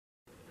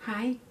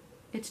Hi,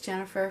 it's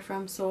Jennifer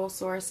from Soul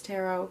Source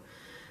Tarot,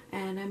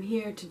 and I'm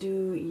here to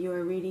do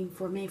your reading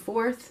for May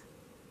 4th.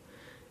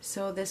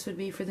 So this would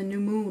be for the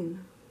new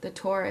moon, the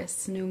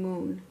Taurus new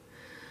moon.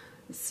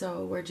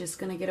 So we're just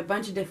going to get a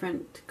bunch of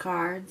different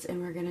cards,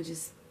 and we're going to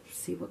just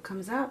see what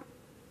comes up.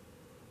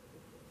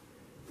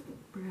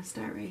 We're going to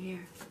start right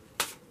here.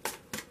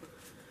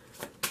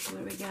 What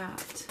do we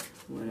got?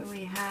 What do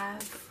we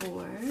have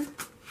for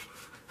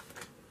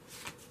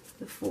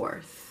the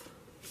 4th?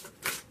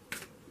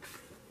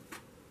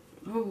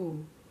 Oh,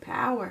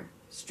 power,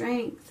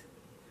 strength.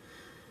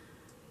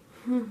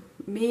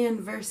 Man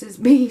versus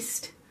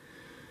beast.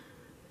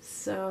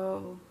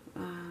 So,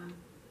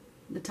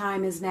 the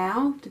time is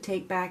now to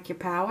take back your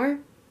power,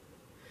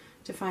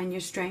 to find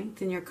your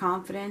strength and your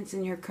confidence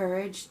and your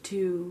courage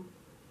to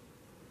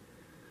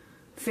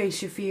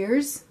face your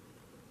fears.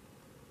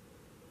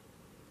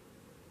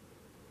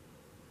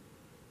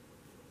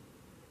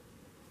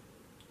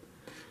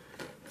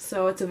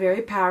 So it's a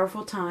very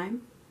powerful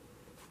time.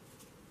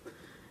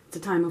 It's a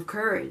time of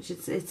courage.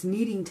 It's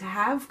needing to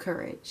have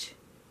courage.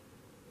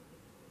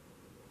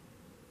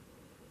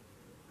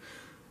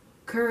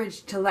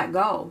 Courage to let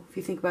go. If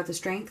you think about the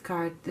Strength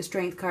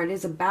card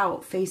is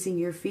about facing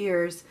your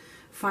fears,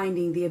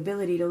 finding the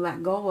ability to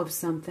let go of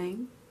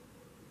something.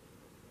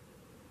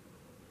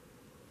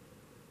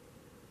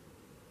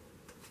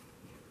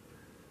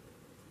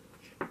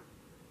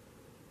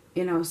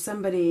 You know,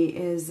 somebody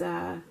is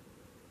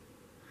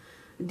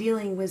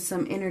dealing with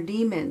some inner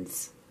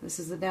demons. This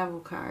is the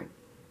Devil card.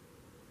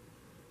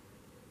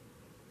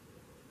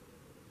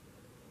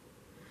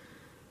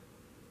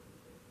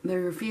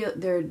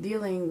 They're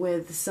dealing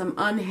with some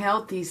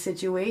unhealthy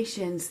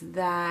situations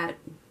that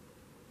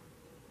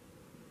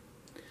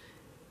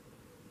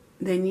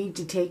they need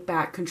to take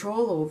back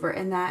control over,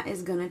 and that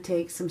is going to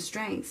take some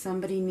strength.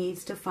 Somebody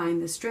needs to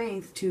find the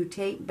strength to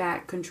take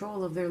back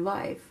control of their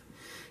life,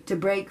 to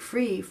break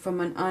free from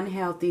an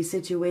unhealthy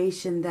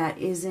situation that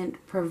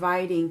isn't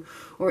providing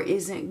or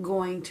isn't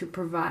going to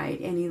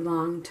provide any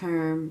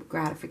long-term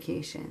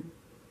gratification.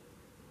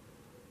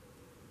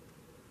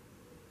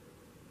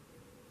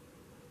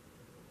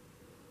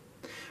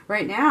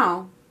 Right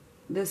now,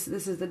 this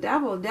is the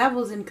devil. The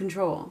devil's in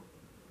control.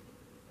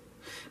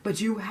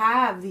 But you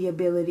have the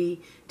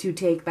ability to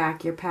take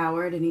back your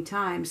power at any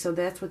time. So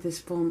that's what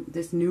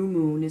this new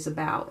moon is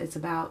about. It's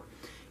about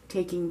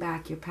taking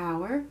back your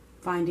power,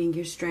 finding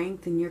your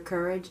strength and your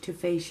courage to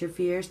face your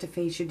fears, to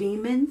face your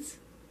demons.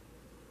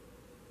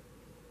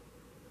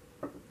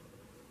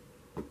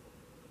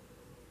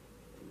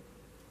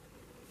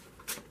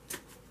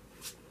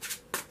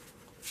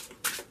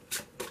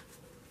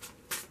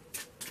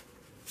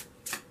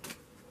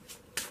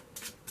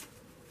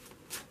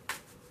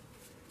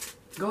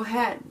 Go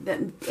ahead.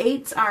 The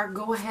 8s are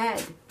go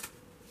ahead.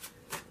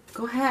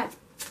 Go ahead.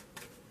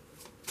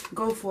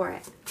 Go for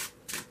it.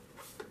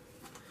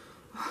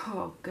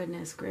 Oh,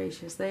 goodness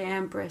gracious. The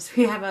Empress.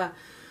 We have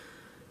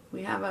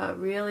a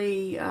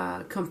really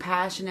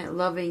compassionate,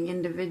 loving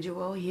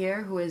individual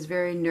here who is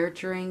very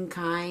nurturing,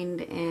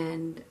 kind,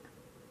 and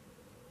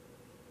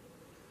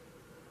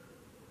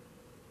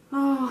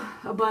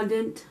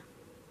abundant.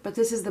 But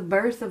this is the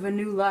birth of a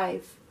new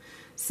life.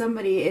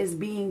 Somebody is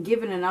being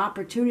given an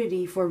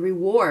opportunity for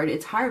reward.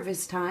 It's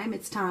harvest time.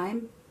 It's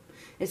time.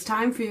 It's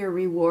time for your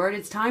reward.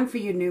 It's time for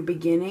your new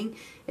beginning.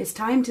 It's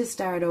time to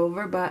start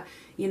over. But,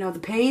 you know, the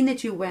pain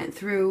that you went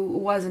through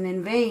wasn't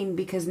in vain,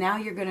 because now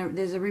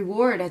there's a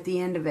reward at the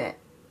end of it.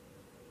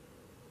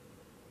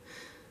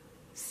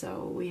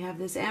 So we have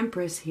this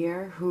Empress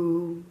here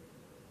who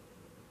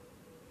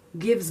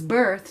gives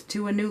birth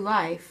to a new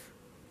life.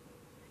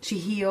 She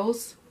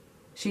heals.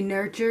 She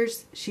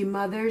nurtures. She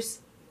mothers.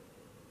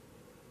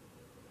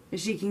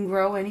 She can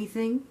grow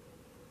anything.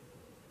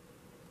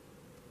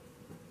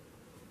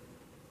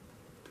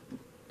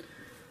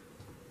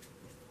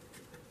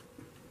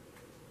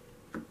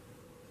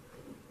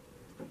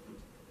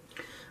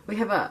 We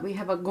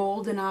have a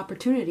golden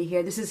opportunity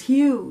here. This is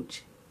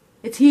huge.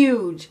 It's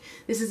huge.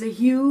 This is a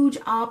huge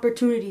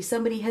opportunity.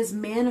 Somebody has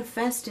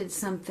manifested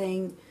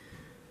something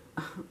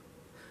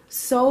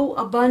so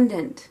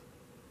abundant.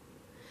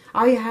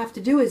 All you have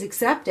to do is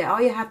accept it. All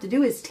you have to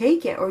do is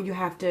take it, or you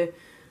have to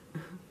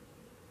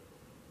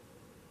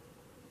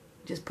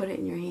just put it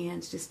in your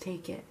hands. Just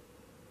take it.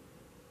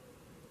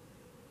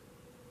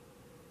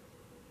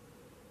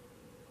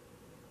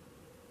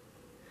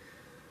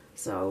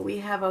 So we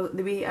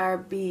are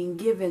being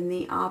given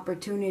the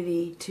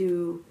opportunity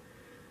to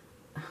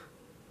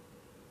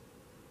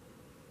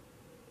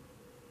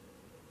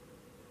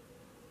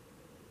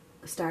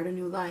start a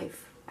new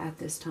life at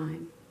this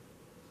time.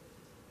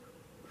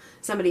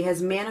 Somebody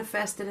has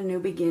manifested a new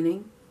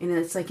beginning, and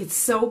it's like, it's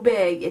so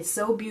big, it's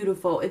so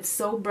beautiful, it's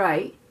so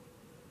bright.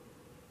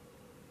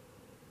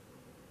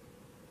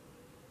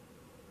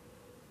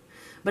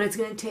 But it's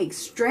going to take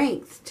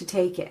strength to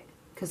take it.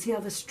 Because see how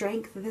the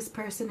strength this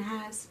person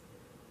has?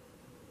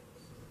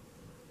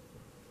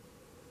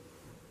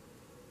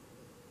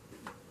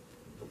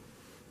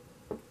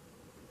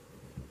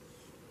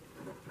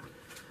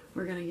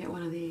 We're going to get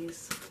one of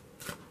these.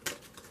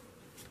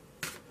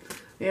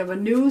 We have a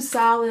new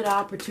solid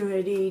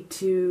opportunity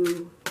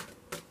to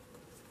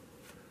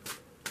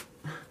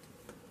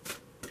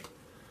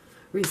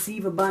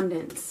receive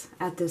abundance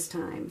at this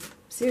time.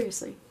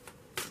 Seriously.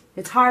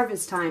 It's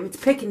harvest time. It's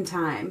picking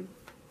time.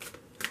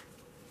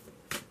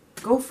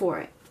 Go for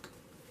it.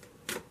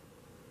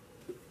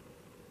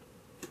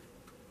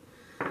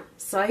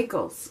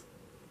 Cycles.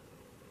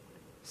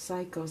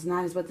 Cycles, and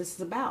that is what this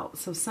is about.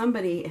 So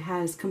somebody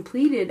has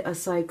completed a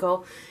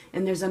cycle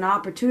and there's an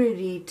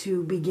opportunity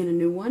to begin a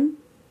new one.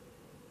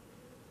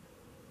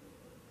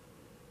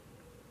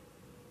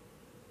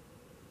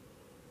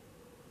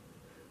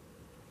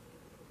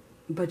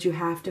 But you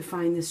have to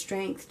find the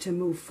strength to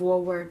move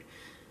forward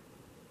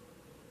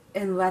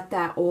and let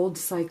that old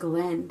cycle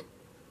end.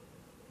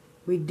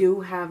 We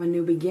do have a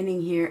new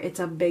beginning here. It's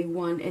a big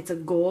one. It's a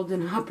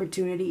golden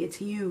opportunity. It's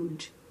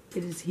huge.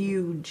 It is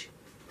huge.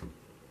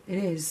 It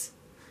is.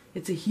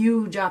 It's a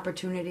huge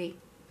opportunity.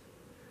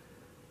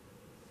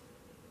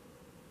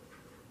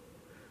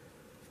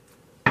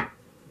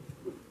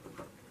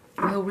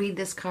 We'll read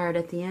this card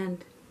at the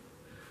end.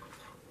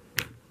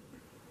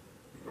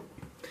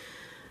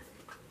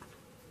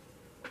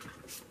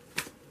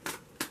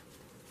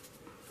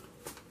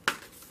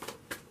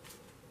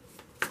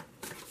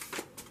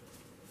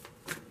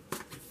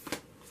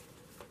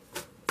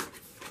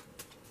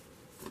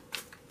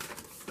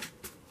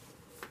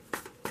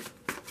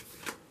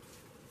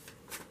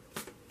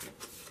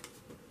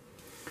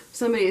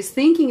 Somebody is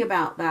thinking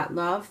about that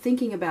love,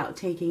 thinking about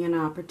taking an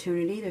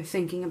opportunity. They're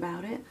thinking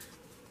about it.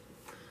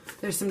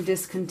 There's some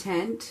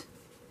discontent,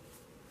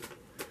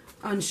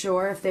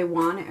 unsure if they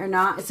want it or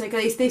not. It's like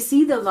they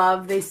see the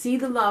love. They see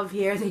the love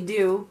here. They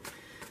do.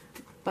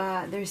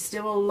 But there's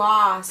still a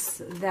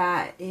loss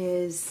that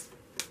is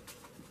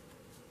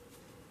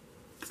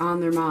on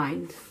their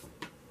mind.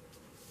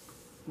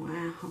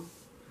 Wow.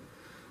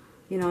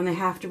 You know, and they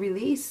have to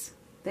release.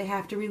 They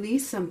have to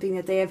release something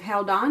that they have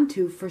held on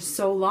to for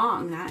so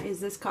long. That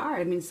is this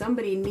card. I mean,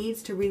 somebody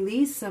needs to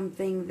release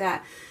something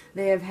that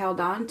they have held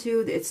on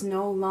to. It's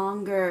no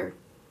longer...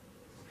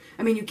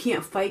 I mean, you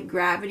can't fight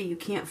gravity. You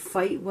can't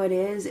fight what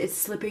is. It's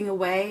slipping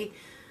away.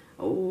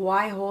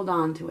 Why hold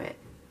on to it?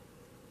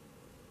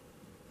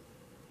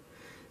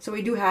 So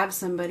we do have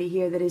somebody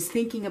here that is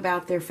thinking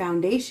about their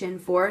foundation.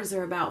 Fours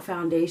are about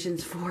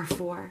foundations.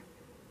 4-4.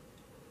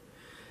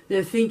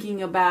 They're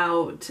thinking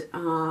about...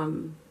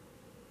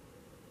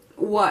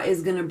 what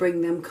is going to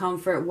bring them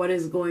comfort, what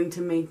is going to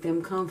make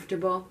them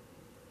comfortable.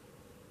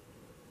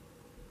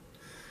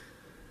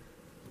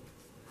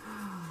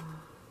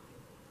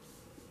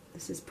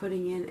 This is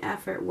putting in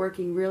effort,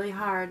 working really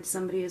hard.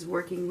 Somebody is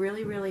working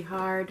really, really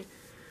hard,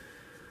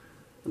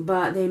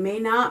 but they may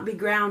not be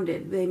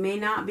grounded. They may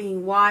not be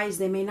wise.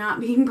 They may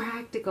not be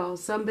practical.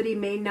 Somebody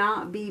may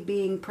not be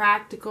being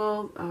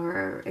practical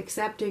or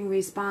accepting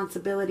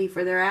responsibility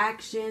for their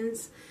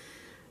actions.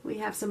 We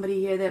have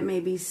somebody here that may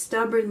be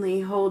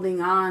stubbornly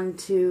holding on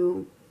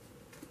to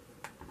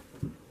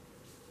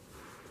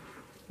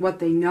what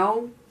they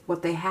know,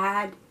 what they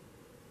had,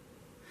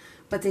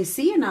 but they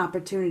see an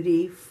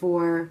opportunity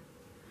for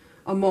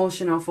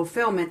emotional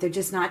fulfillment. They're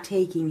just not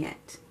taking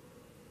it.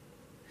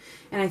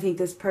 And I think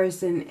this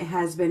person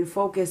has been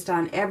focused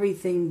on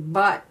everything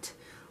but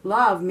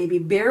love, maybe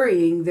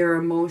burying their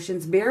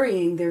emotions,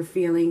 burying their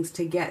feelings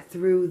to get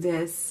through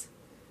this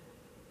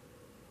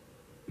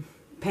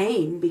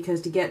pain,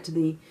 because to get to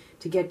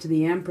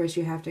the Empress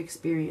you have to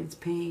experience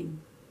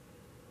pain,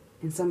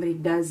 and somebody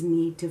does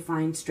need to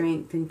find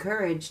strength and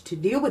courage to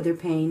deal with their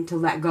pain, to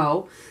let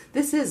go.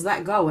 This is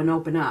let go and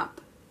open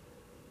up.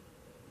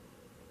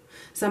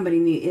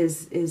 Somebody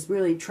is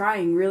really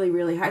trying really,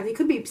 really hard.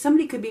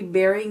 Somebody could be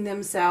burying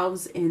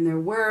themselves in their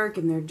work,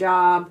 in their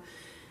job,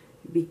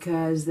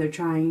 because they're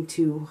trying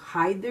to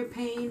hide their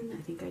pain.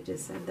 I think I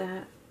just said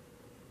that.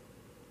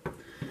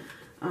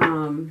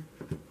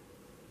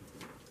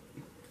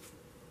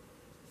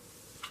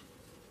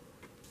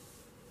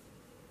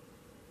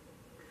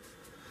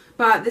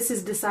 But this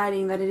is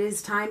deciding that it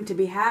is time to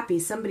be happy.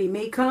 Somebody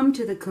may come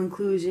to the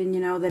conclusion,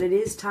 that it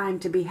is time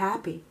to be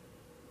happy.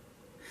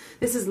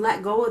 This is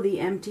let go of the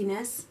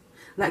emptiness,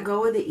 let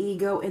go of the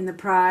ego and the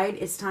pride.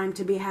 It's time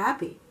to be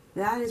happy.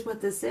 That is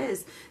what this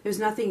is. There's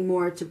nothing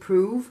more to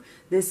prove.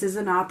 This is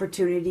an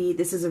opportunity.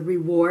 This is a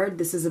reward.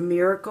 This is a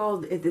miracle.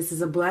 This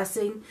is a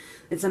blessing.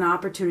 It's an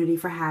opportunity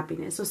for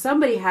happiness. So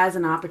somebody has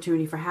an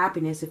opportunity for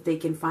happiness if they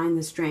can find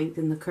the strength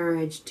and the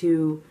courage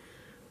to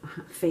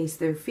face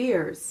their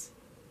fears.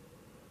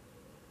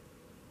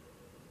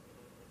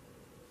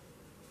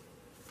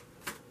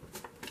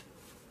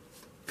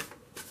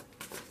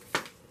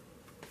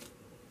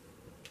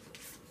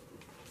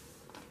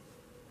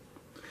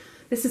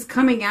 This is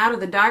coming out of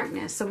the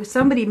darkness. So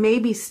somebody may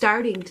be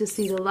starting to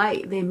see the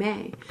light. They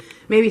may.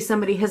 Maybe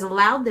somebody has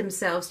allowed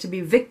themselves to be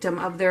victim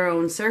of their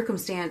own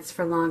circumstance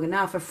for long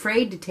enough,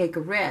 afraid to take a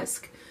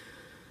risk.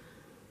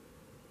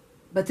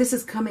 But this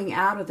is coming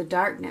out of the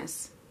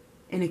darkness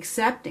and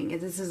accepting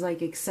it. This is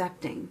like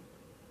accepting.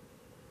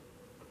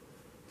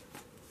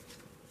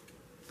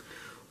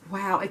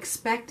 Wow,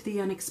 expect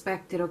the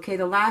unexpected. Okay,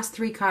 the last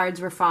three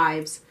cards were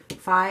fives.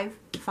 5,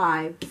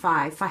 5,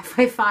 5. 5,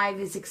 5, 5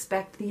 is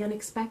expect the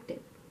unexpected.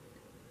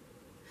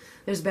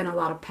 There's been a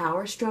lot of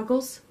power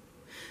struggles.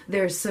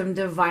 There's some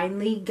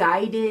divinely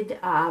guided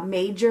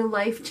major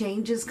life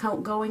changes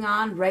going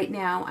on right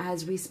now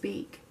as we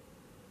speak.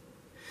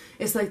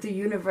 It's like the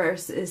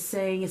universe is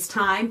saying it's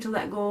time to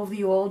let go of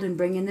the old and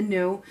bring in the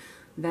new.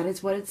 That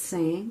is what it's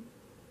saying.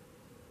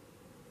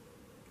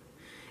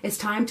 It's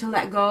time to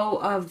let go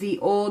of the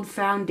old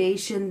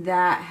foundation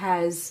that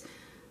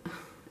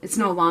it's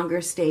no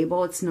longer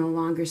stable. It's no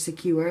longer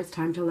secure. It's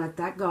time to let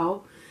that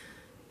go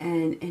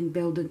and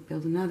build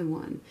another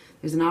one.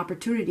 There's an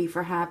opportunity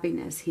for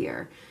happiness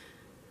here.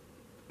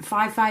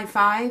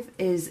 555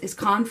 is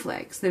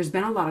conflicts. There's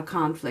been a lot of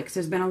conflicts.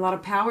 There's been a lot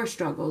of power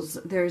struggles.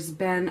 There's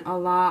been a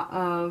lot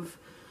of,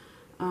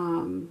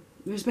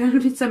 there's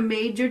been some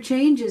major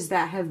changes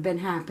that have been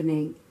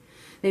happening.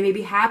 They may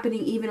be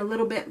happening even a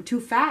little bit too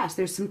fast.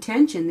 There's some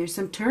tension. There's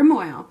some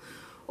turmoil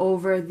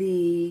over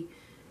the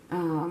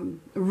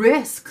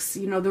risks,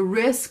 the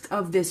risk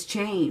of this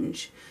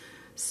change.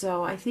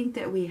 So I think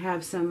that we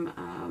have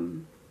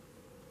some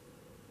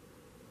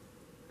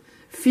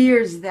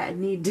fears that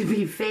need to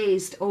be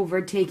faced over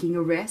taking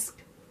a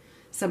risk.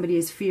 Somebody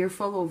is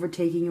fearful over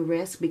taking a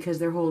risk because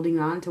they're holding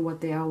on to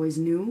what they always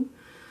knew.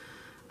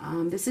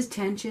 This is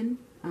tension.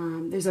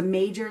 There's a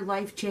major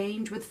life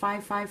change with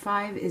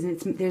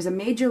 555. There's a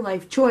major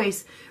life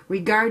choice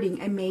regarding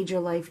a major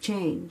life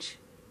change.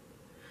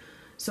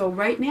 So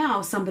right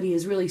now, somebody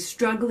is really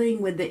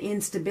struggling with the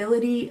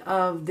instability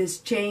of the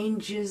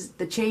changes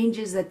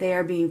that they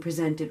are being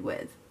presented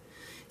with.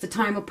 It's a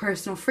time of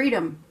personal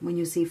freedom when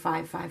you see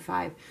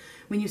 555.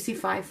 When you see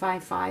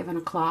 555 on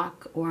a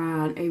clock or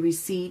on a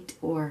receipt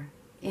or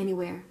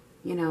anywhere,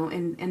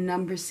 in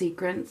number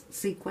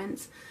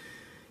sequence,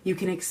 you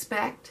can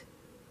expect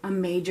a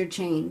major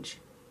change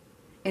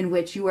in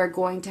which you are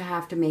going to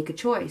have to make a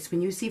choice.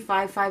 When you see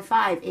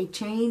 555, a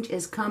change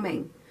is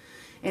coming.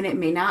 And it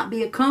may not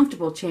be a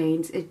comfortable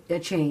change.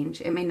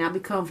 It may not be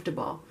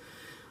comfortable.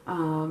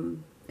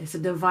 It's a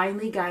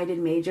divinely guided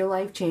major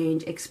life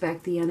change.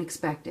 Expect the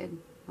unexpected.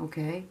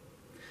 Okay?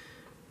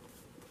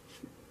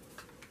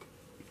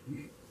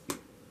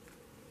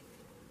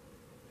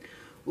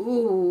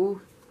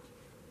 Ooh.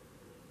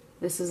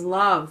 This is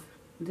love.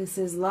 This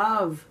is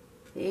love.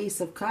 The Ace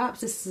of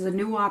Cups. This is a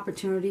new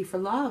opportunity for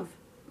love.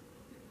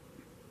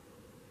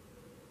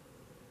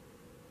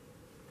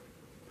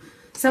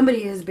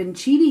 Somebody has been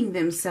cheating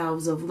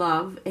themselves of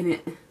love,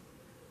 and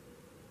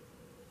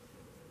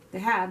they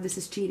have. This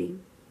is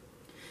cheating.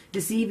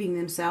 Deceiving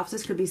themselves.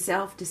 This could be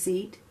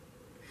self-deceit.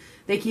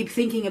 They keep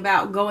thinking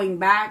about going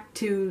back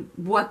to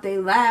what they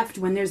left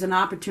when there's an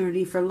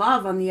opportunity for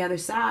love on the other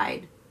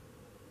side.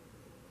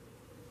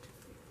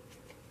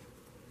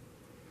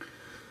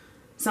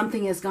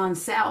 Something has gone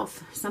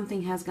south.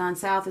 Something has gone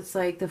south. It's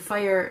like the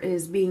fire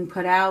is being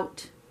put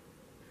out.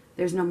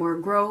 There's no more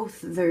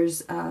growth.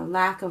 There's a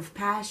lack of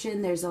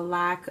passion. There's a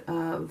lack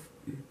of...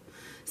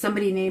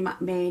 Somebody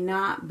may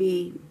not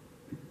be...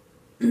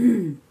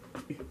 This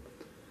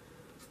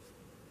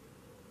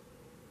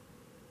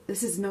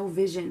is no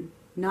vision.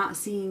 Not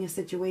seeing a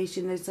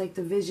situation. It's like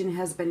the vision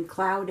has been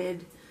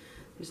clouded.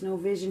 There's no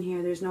vision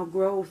here. There's no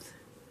growth.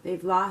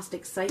 They've lost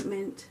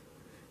excitement.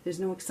 There's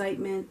no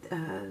excitement.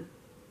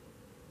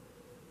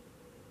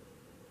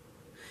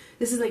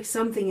 This is like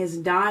something is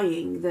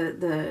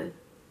dying.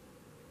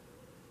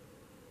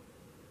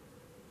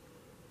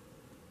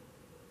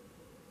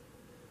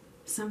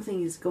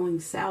 Something is going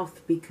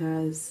south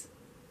because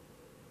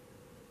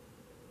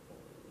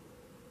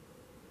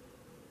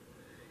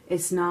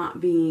it's not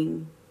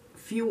being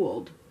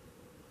fueled.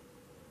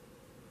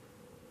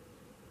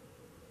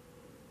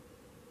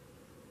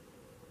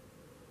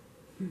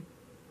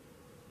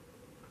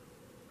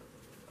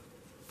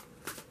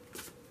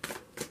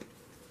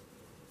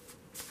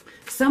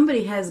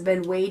 Somebody has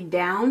been weighed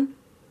down.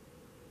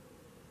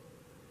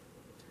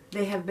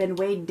 They have been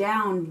weighed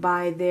down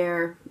by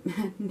their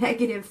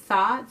negative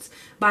thoughts,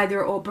 by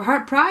their old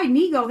pride and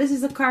ego. This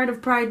is a card of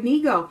pride and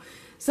ego.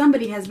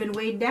 Somebody has been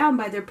weighed down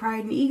by their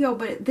pride and ego,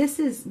 but this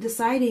is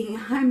deciding,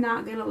 I'm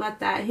not going to let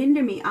that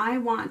hinder me. I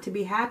want to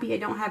be happy. I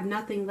don't have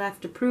nothing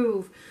left to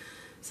prove.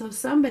 So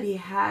somebody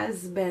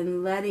has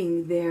been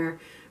letting their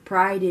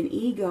pride and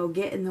ego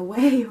get in the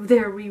way of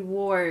their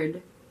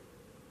reward.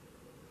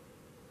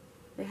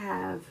 They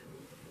have.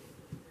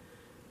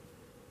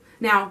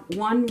 Now,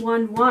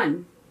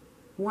 111.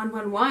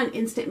 111,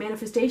 instant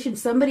manifestation.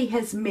 Somebody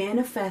has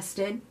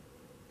manifested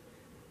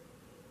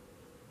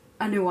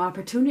a new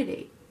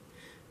opportunity.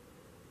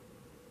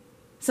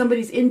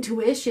 Somebody's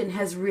intuition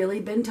has really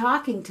been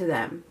talking to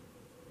them.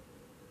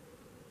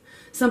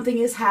 Something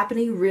is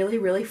happening really,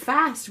 really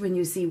fast when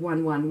you see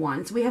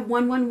 111. So we have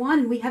 111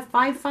 and we have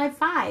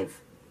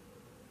 555.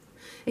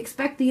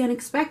 Expect the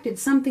unexpected.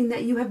 Something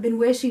that you have been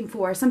wishing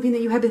for. Something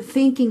that you have been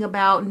thinking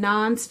about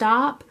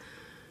nonstop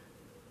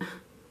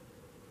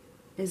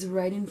is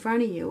right in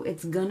front of you.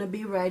 It's going to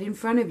be right in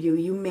front of you.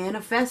 You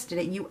manifested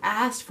it. You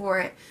asked for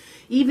it.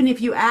 Even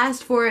if you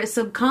asked for it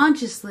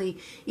subconsciously,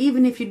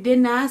 even if you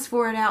didn't ask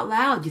for it out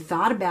loud, you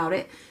thought about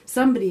it.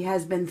 Somebody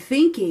has been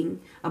thinking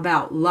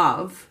about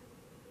love,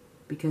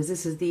 because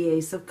this is the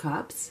Ace of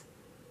Cups.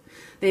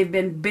 They've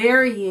been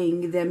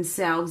burying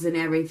themselves in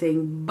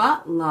everything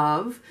but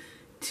love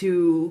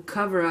to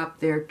cover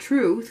up their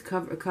truth,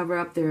 cover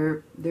up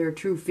their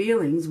true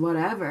feelings,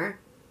 whatever.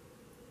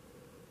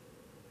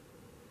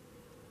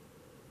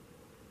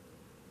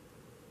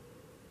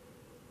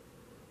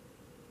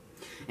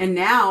 And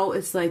now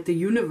it's like the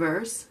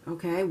universe,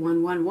 okay,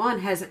 111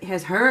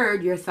 has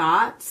heard your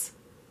thoughts,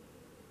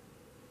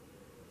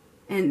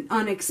 and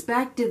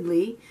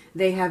unexpectedly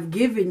they have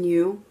given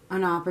you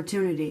an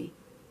opportunity.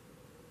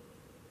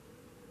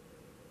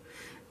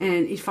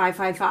 And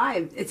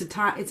 555,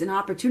 it's an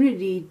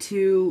opportunity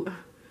to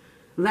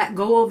let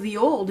go of the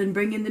old and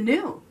bring in the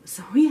new.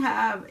 So we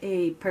have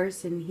a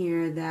person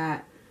here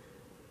that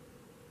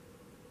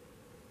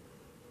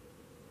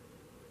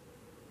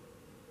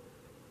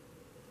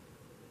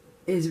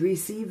is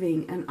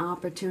receiving an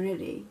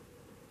opportunity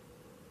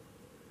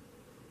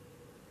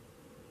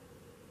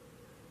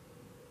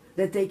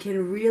that they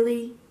can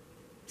really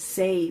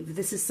save.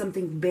 This is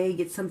something big.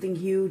 It's something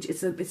huge.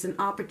 It's an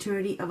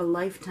opportunity of a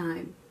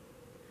lifetime.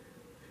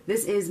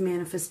 This is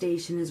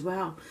manifestation as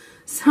well.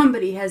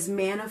 Somebody has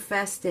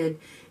manifested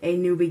a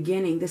new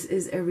beginning. This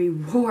is a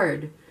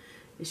reward.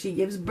 She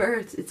gives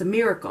birth. It's a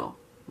miracle.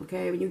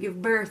 Okay, when you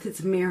give birth,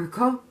 it's a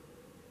miracle.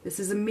 This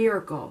is a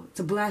miracle. It's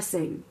a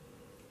blessing.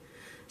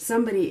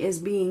 Somebody is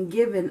being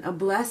given a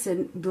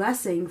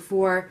blessing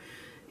for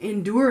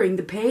enduring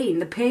the pain.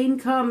 The pain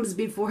comes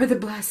before the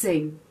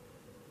blessing.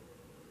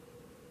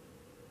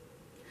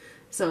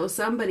 So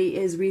somebody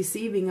is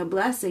receiving a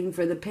blessing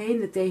for the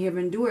pain that they have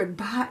endured,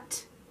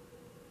 but,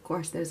 of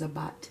course there's a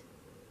but.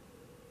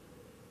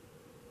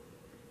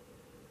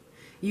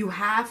 You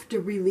have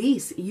to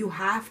release. You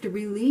have to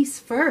release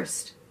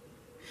first.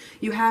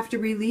 You have to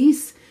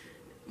release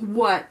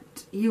what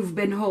you've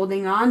been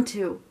holding on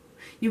to.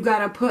 You got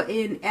to put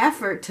in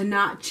effort to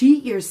not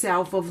cheat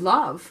yourself of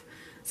love.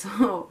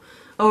 So,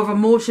 of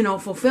emotional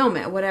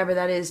fulfillment, whatever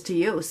that is to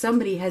you.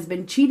 Somebody has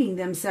been cheating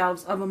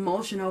themselves of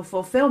emotional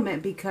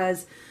fulfillment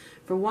because,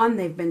 for one,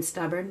 they've been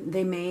stubborn.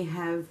 They may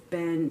have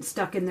been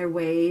stuck in their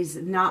ways,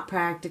 not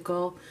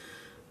practical,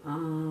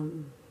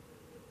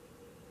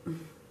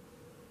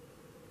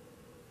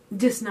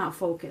 just not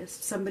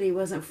focused. Somebody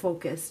wasn't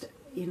focused,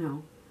 you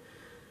know.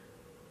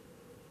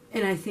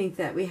 And I think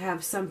that we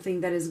have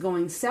something that is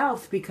going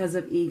south because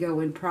of ego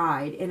and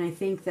pride. And I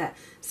think that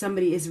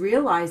somebody is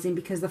realizing,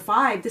 because the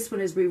 5, this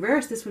one is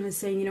reversed. This one is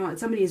saying, you know what,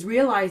 somebody is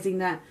realizing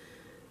that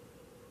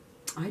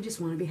I just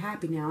want to be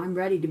happy now. I'm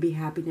ready to be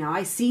happy now.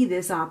 I see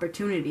this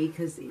opportunity,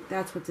 because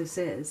that's what this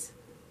is.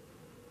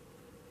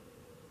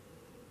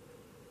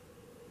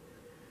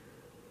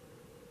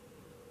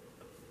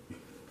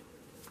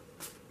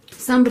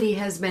 Somebody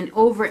has been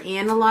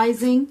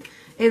overanalyzing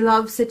a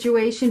love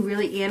situation,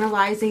 really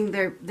analyzing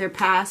their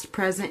past,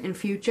 present, and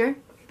future.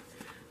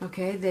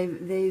 Okay,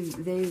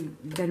 they've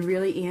been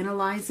really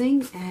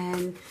analyzing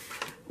and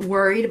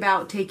worried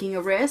about taking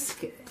a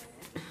risk,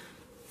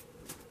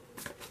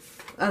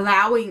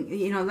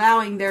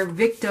 allowing their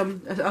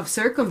victim of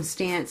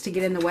circumstance to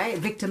get in the way.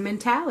 Victim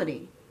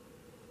mentality.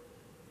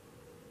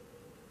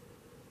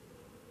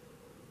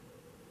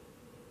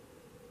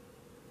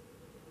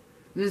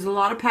 There's a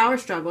lot of power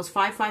struggles.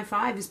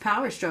 555 is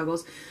power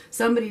struggles.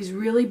 Somebody's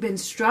really been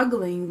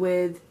struggling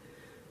with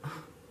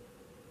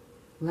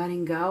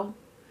letting go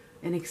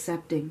and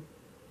accepting.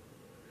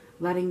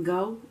 Letting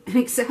go and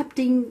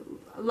accepting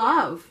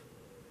love.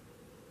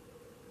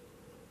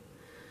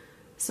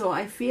 So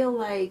I feel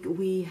like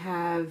we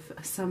have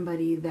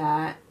somebody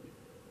that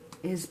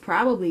is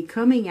probably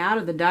coming out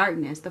of the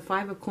darkness. The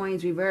 5 of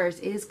Coins reverse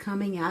is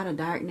coming out of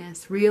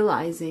darkness,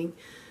 realizing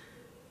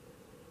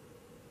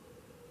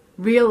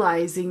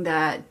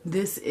that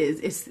this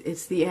is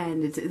it's the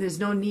end. There's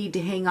no need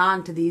to hang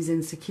on to these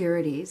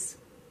insecurities.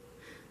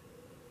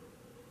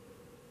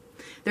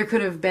 There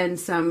could have been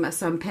some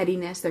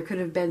pettiness. There could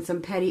have been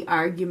some petty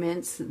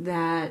arguments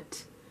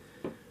that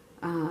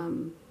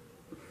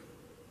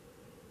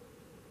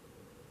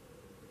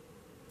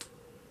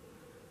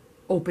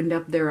opened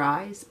up their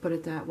eyes, put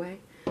it that way.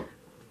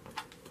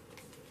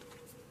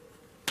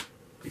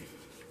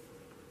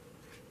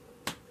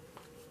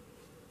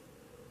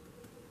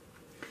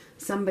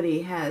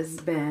 Somebody has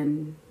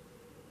been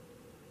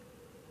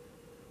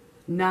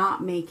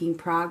not making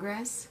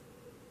progress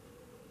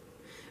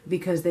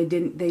because they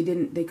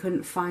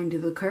couldn't find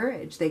the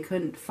courage. They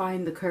couldn't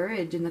find the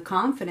courage and the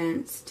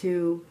confidence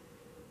to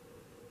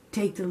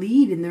take the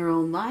lead in their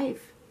own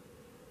life.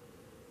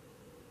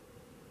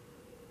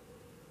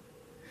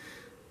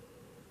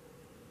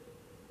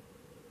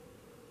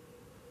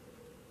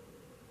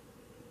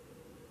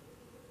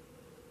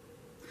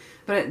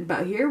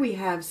 But here we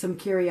have some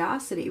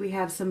curiosity. We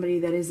have somebody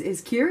that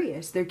is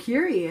curious. They're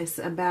curious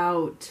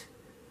about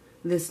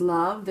this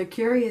love. They're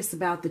curious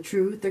about the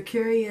truth. They're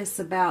curious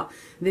about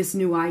this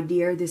new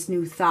idea, this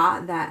new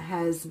thought that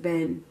has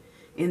been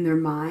in their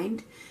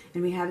mind.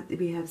 And we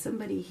have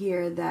somebody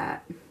here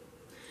that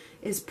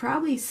is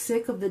probably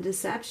sick of the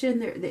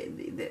deception.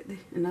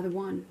 Another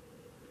one.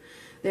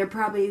 They're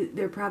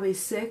probably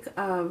sick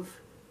of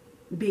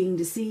being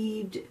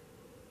deceived.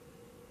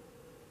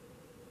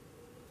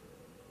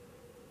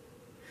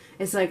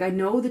 It's like, I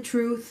know the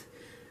truth,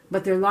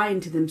 but they're lying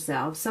to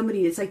themselves.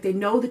 Somebody, it's like they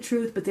know the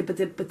truth, but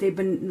they've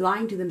been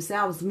lying to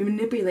themselves,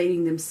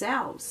 manipulating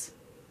themselves.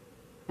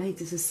 I think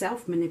this is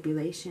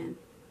self-manipulation.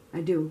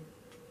 I do.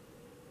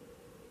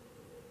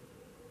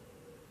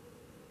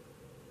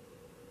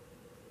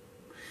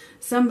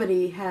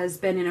 Somebody has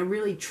been in a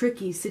really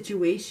tricky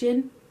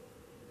situation,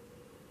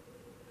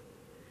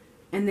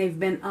 and they've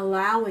been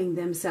allowing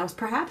themselves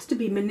perhaps to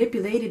be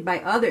manipulated by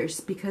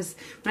others, because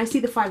when I see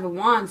the Five of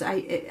Wands,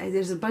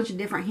 there's a bunch of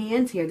different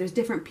hands here. There's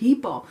different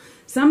people.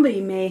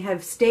 Somebody may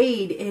have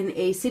stayed in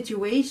a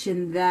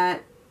situation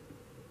that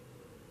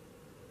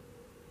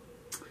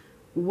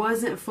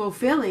wasn't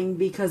fulfilling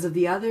because of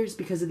the others,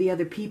 because of the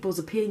other people's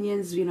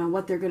opinions, you know,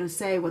 what they're going to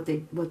say,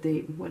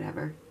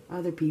 whatever,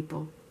 other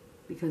people,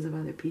 because of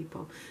other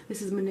people.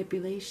 This is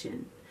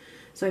manipulation.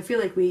 So I feel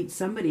like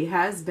somebody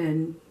has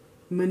been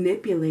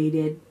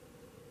manipulated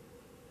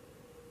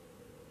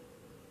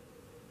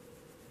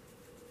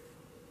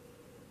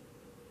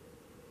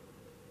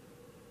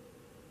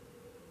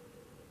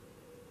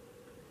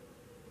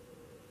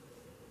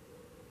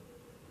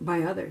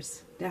by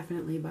others.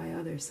 Definitely by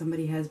others.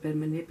 Somebody has been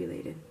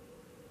manipulated.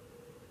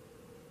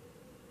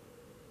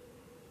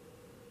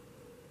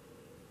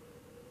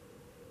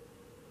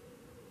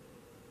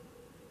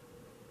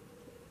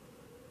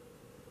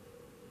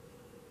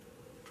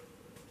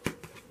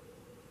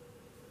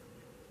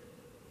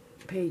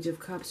 Page of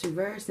Cups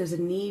reversed. There's a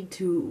need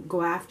to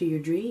go after your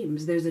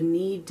dreams. There's a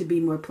need to be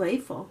more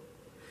playful.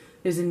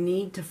 There's a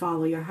need to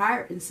follow your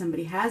heart, and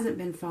somebody hasn't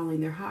been following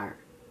their heart.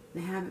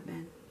 They haven't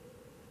been.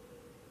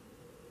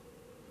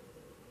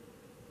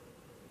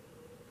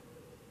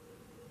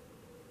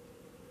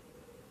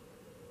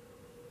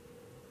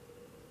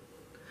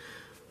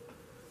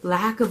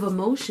 Lack of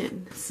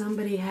emotion.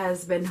 Somebody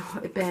has been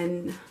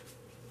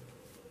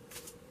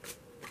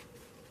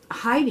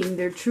hiding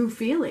their true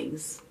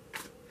feelings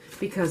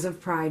because of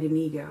pride and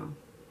ego.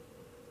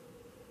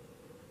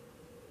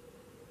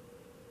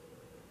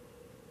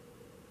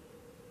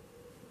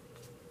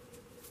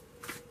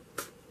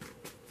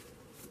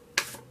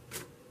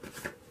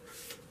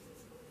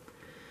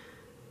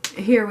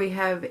 Here we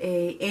have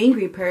a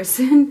angry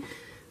person.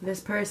 This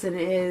person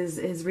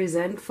is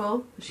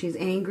resentful. She's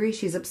angry.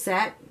 She's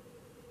upset.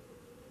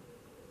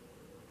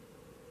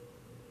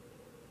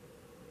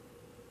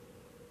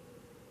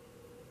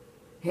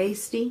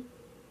 Hasty.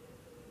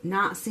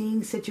 Not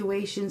seeing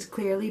situations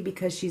clearly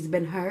because she's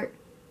been hurt.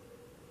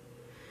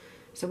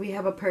 So we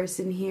have a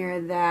person here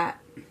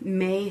that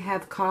may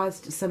have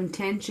caused some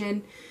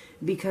tension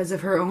because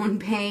of her own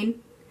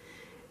pain.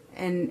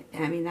 And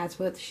I mean, that's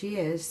what she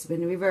is. It's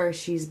been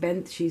reversed.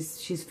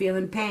 She's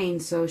feeling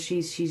pain, so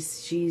she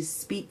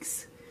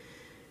speaks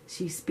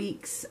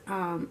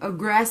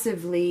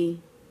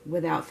aggressively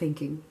without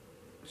thinking.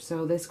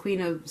 So this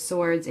Queen of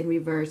Swords in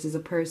reverse is a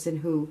person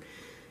who,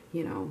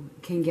 you know,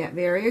 can get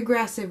very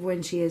aggressive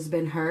when she has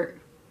been hurt.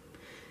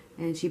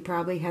 And she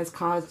probably has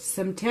caused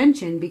some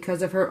tension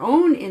because of her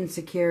own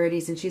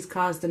insecurities, and she's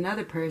caused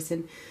another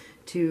person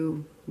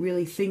to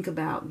really think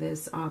about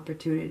this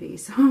opportunity.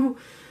 So,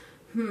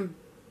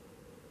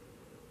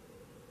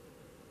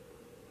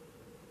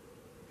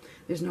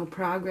 there's no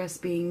progress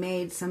being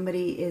made.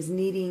 Somebody is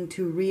needing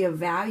to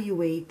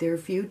reevaluate their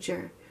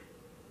future.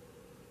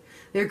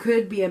 There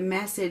could be a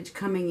message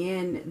coming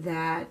in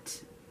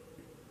that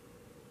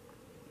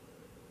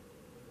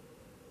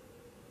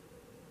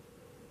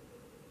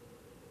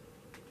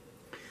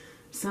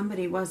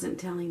somebody wasn't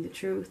telling the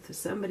truth.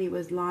 Somebody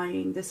was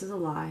lying. This is a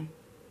lie.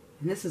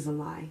 And this is a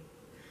lie.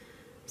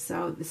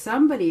 So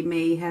somebody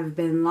may have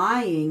been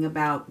lying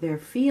about their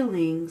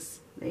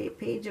feelings. The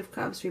Page of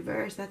Cups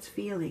reversed, that's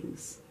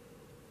feelings.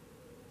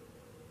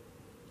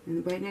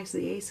 And right next to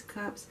the Ace of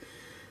Cups,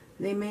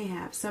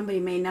 somebody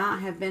may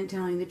not have been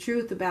telling the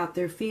truth about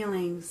their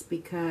feelings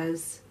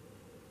because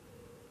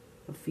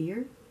of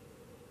fear,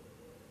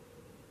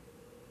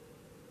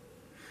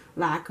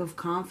 lack of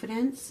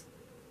confidence,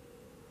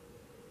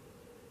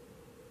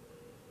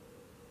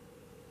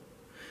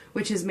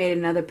 which has made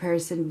another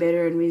person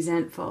bitter and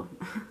resentful.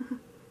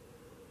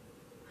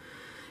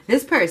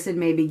 This person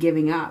may be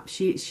giving up.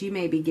 She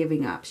may be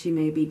giving up. She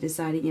may be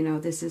deciding, you know,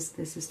 this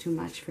is too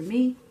much for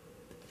me.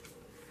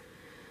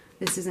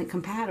 This isn't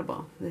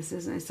compatible. This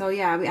isn't. So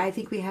yeah, I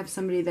think we have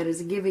somebody that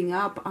is giving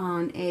up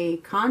on a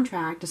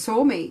contract, a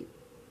soulmate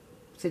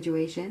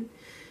situation,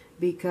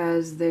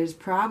 because there's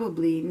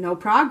probably no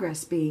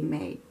progress being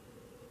made.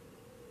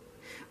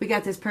 We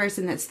got this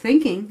person that's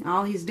thinking,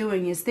 all he's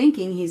doing is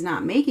thinking, he's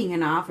not making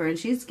an offer, and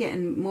she's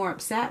getting more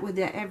upset with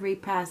it every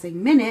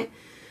passing minute.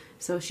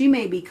 So she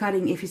may be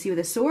cutting, if you see what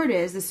the sword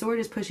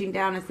is pushing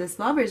down at this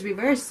Lover's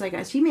reverse. It's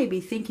like she may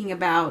be thinking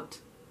about,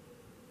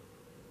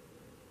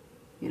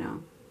 you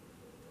know,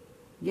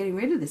 getting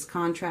rid of this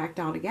contract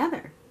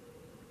altogether.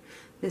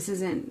 This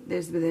isn't,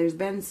 there's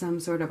been some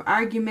sort of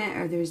argument,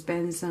 or there's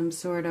been some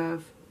sort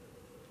of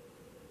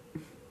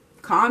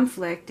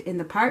conflict in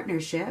the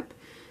partnership,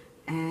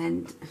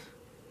 and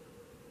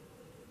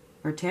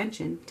or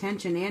tension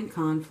and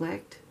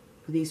conflict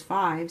for these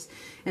fives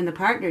in the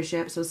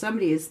partnership. So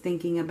somebody is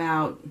thinking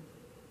about,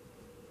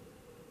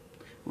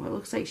 well, it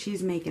looks like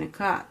she's making a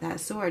cut. That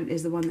sword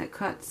is the one that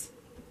cuts.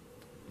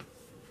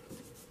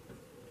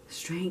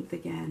 Strength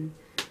again.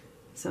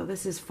 So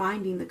this is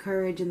finding the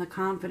courage and the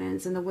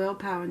confidence and the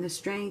willpower and the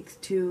strength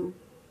to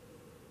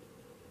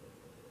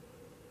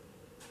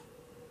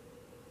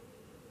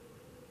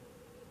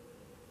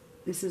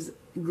this is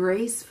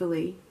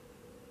gracefully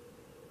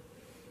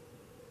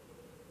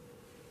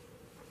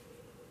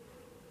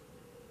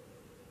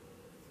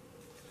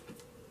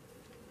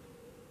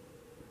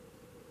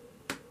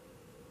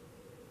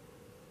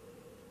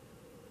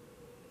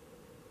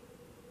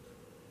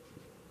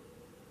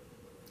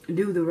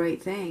do the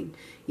right thing,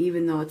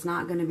 even though it's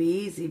not going to be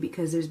easy,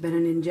 because there's been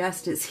an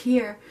injustice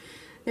here.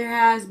 There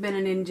has been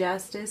an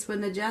injustice.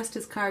 When the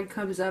justice card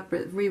comes up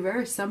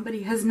reversed,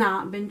 somebody has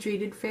not been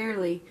treated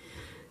fairly.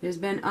 There's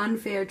been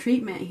unfair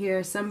treatment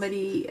here.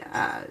 Somebody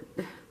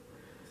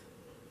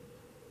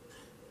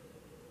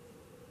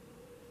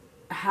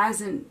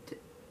hasn't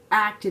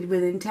acted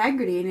with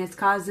integrity, and it's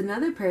caused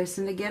another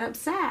person to get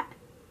upset,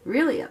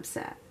 really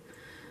upset.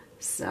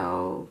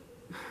 So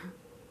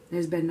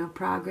there's been no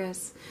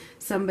progress.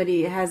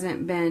 Somebody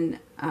hasn't been,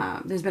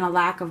 there's been a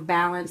lack of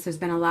balance. There's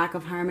been a lack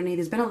of harmony.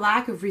 There's been a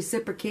lack of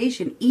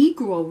reciprocation,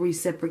 equal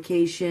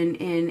reciprocation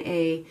in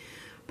a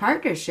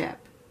partnership,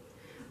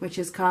 which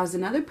has caused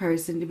another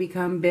person to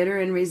become bitter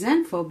and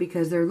resentful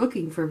because they're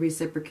looking for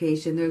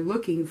reciprocation. They're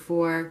looking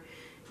for,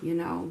 you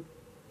know,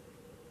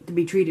 to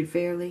be treated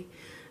fairly.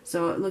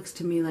 So it looks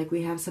to me like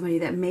we have somebody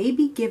that may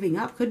be giving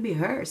up. Could be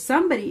her.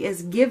 Somebody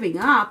is giving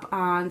up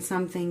on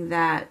something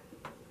that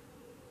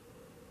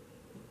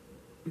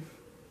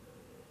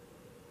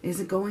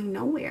isn't going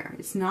nowhere.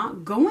 It's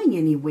not going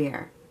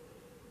anywhere.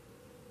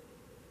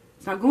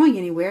 It's not going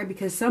anywhere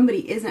because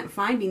somebody isn't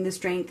finding the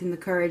strength and the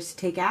courage to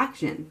take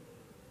action.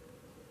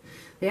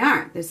 They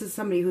aren't. This is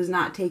somebody who's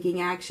not taking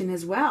action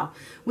as well.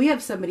 We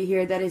have somebody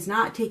here that is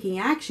not taking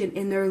action,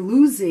 and they're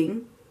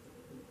losing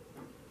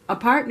a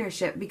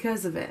partnership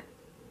because of it.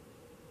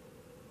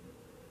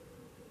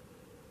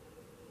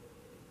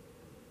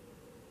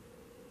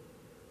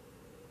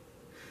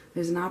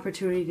 There's an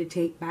opportunity to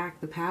take back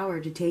the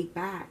power, to take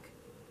back,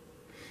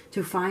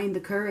 to find the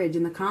courage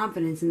and the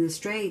confidence and the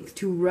strength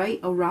to right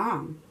a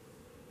wrong.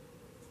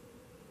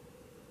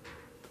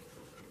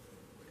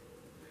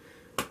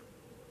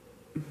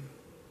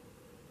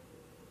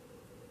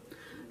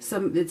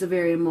 It's a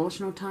very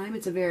emotional time.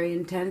 It's a very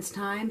intense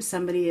time.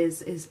 Somebody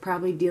is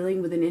probably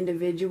dealing with an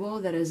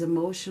individual that is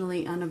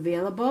emotionally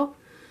unavailable.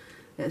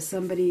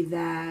 Somebody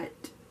that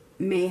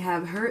may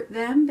have hurt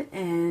them,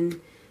 and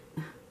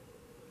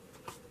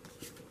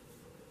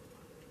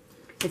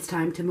it's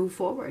time to move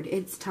forward.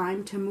 It's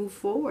time to move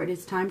forward.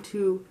 It's time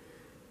to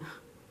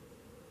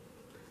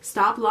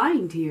stop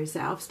lying to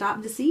yourself.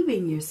 Stop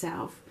deceiving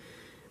yourself.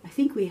 I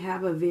think we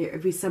have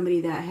somebody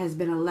that has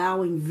been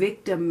allowing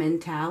victim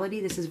mentality.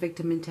 This is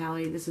victim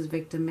mentality. This is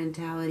victim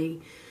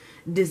mentality.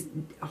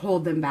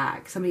 Hold them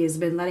back. Somebody has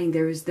been letting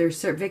their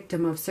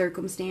victim of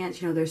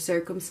circumstance, you know, their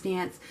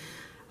circumstance,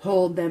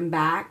 hold them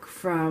back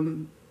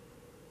from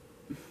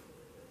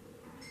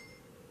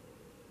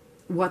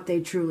what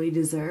they truly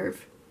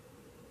deserve.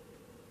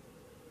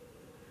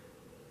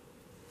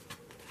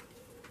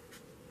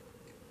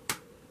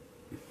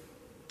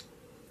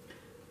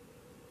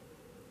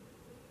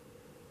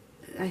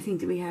 I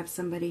think that we have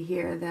somebody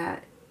here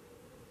that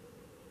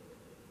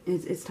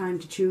it's time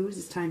to choose.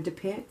 It's time to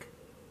pick.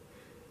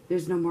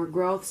 There's no more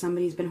growth.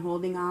 Somebody's been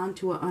holding on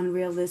to an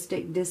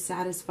unrealistic,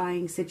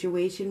 dissatisfying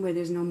situation where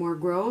there's no more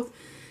growth.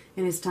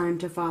 And it's time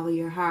to follow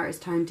your heart. It's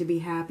time to be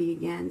happy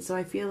again. So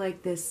I feel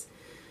like this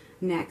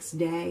next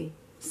day,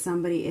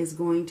 somebody is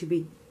going to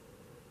be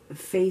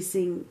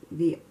facing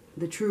the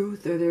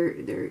truth, or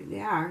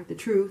they are the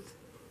truth.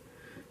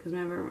 Because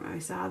remember, I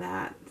saw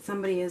that.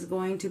 Somebody is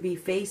going to be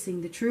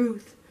facing the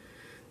truth.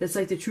 That's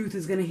like the truth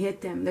is going to hit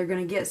them. They're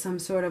going to get some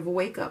sort of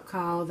wake-up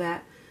call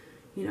that,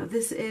 you know,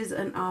 this is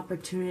an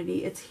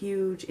opportunity. It's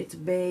huge. It's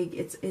big.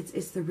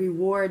 It's the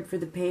reward for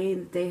the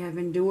pain that they have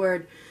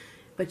endured.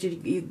 But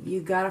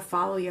you got to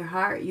follow your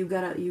heart. You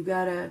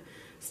gotta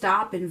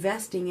stop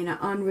investing in an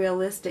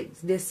unrealistic,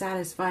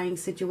 dissatisfying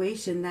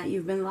situation that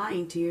you've been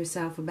lying to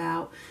yourself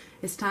about.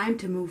 It's time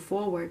to move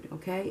forward,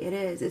 okay? It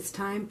is. It's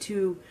time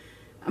to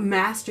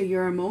master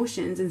your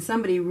emotions, and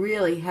somebody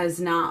really has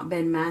not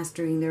been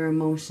mastering their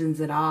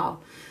emotions at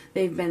all.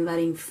 They've been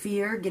letting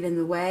fear get in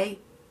the way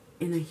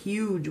in a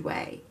huge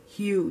way.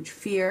 Huge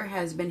fear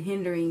has been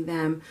hindering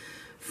them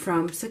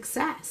from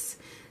success.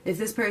 If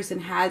this person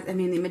has, I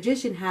mean, the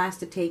magician has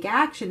to take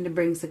action to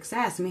bring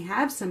success, and we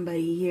have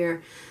somebody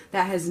here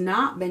that has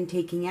not been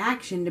taking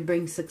action to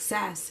bring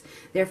success.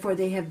 Therefore,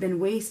 they have been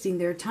wasting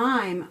their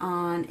time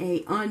on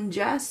an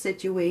unjust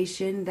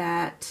situation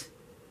that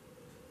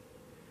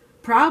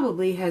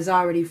probably has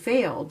already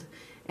failed.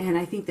 And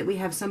I think that we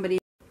have somebody...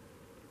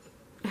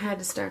 I had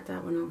to start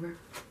that one over.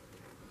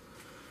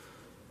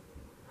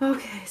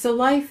 Okay, so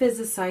life is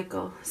a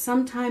cycle.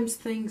 Sometimes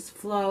things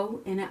flow,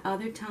 and at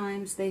other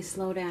times they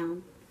slow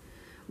down.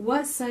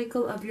 What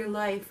cycle of your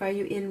life are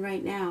you in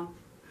right now?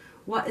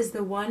 What is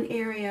the one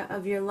area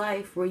of your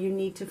life where you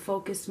need to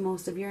focus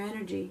most of your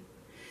energy?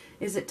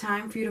 Is it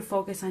time for you to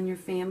focus on your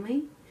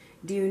family?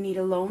 Do you need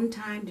alone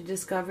time to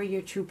discover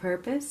your true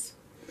purpose?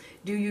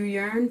 Do you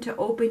yearn to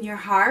open your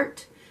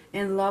heart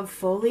and love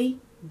fully,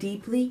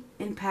 deeply,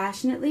 and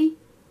passionately?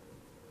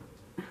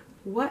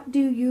 What do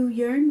you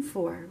yearn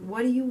for?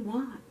 What do you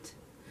want?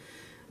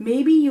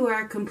 Maybe you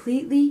are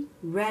completely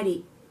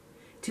ready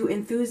to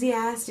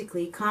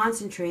enthusiastically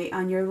concentrate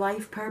on your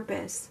life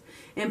purpose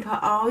and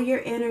put all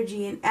your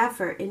energy and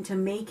effort into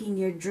making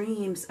your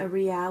dreams a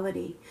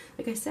reality.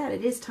 Like I said,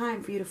 it is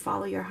time for you to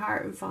follow your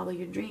heart and follow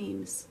your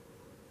dreams.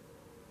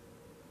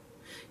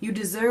 You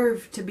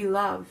deserve to be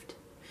loved.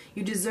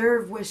 You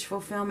deserve wish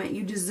fulfillment.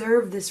 You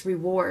deserve this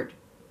reward.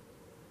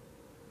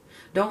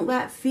 Don't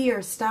let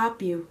fear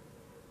stop you.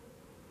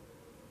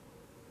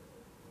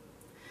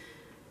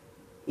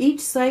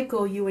 Each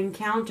cycle you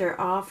encounter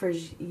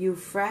offers you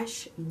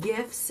fresh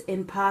gifts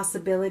and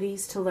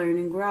possibilities to learn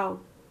and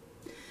grow.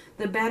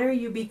 The better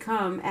you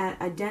become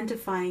at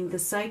identifying the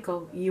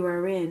cycle you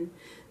are in,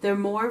 the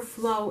more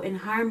flow and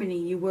harmony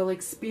you will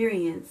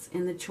experience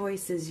in the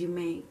choices you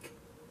make.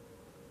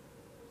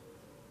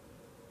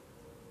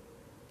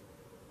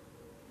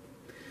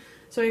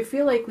 So I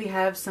feel like we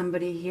have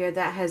somebody here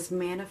that has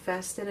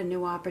manifested a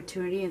new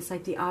opportunity. It's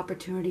like the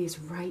opportunity is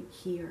right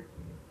here.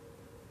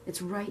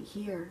 It's right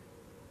here.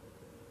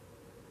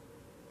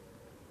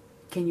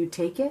 Can you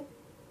take it?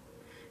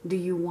 Do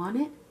you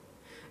want it?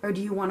 Or do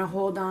you want to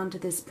hold on to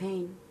this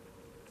pain?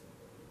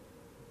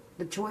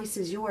 The choice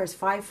is yours.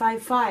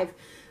 555.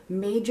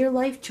 Major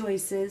life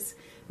choices,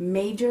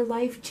 major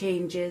life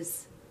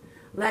changes.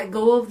 Let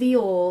go of the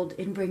old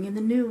and bring in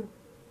the new.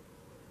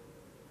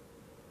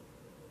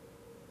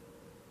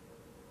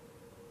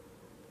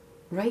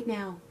 Right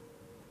now.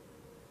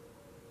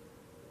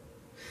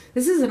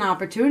 This is an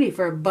opportunity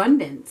for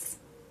abundance.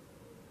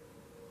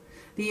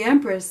 The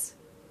Empress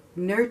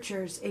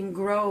nurtures and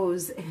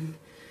grows, and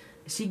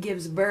she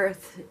gives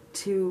birth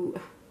to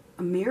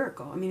a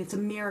miracle. I mean, it's a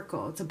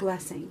miracle. It's a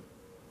blessing.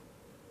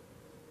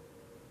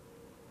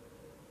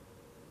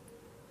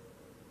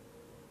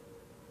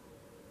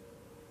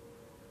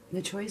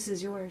 The choice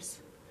is yours.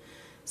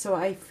 So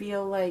I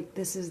feel like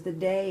this is the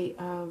day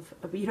of,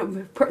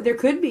 there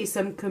could be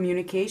some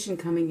communication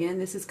coming in.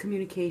 This is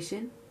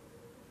communication.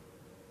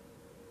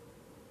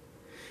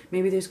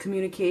 Maybe there's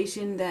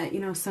communication that,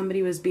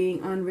 somebody was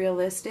being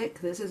unrealistic.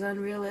 This is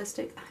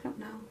unrealistic. I don't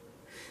know.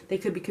 They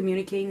could be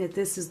communicating that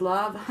this is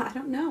love. I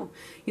don't know.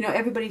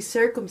 Everybody's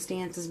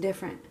circumstance is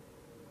different.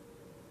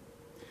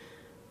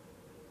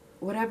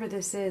 Whatever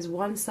this is,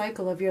 one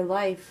cycle of your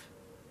life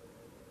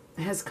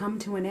has come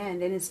to an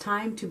end, and it's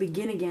time to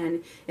begin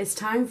again. It's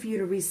time for you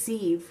to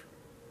receive.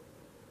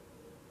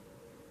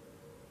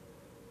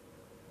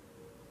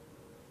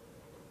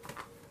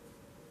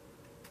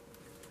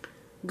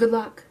 Good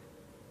luck.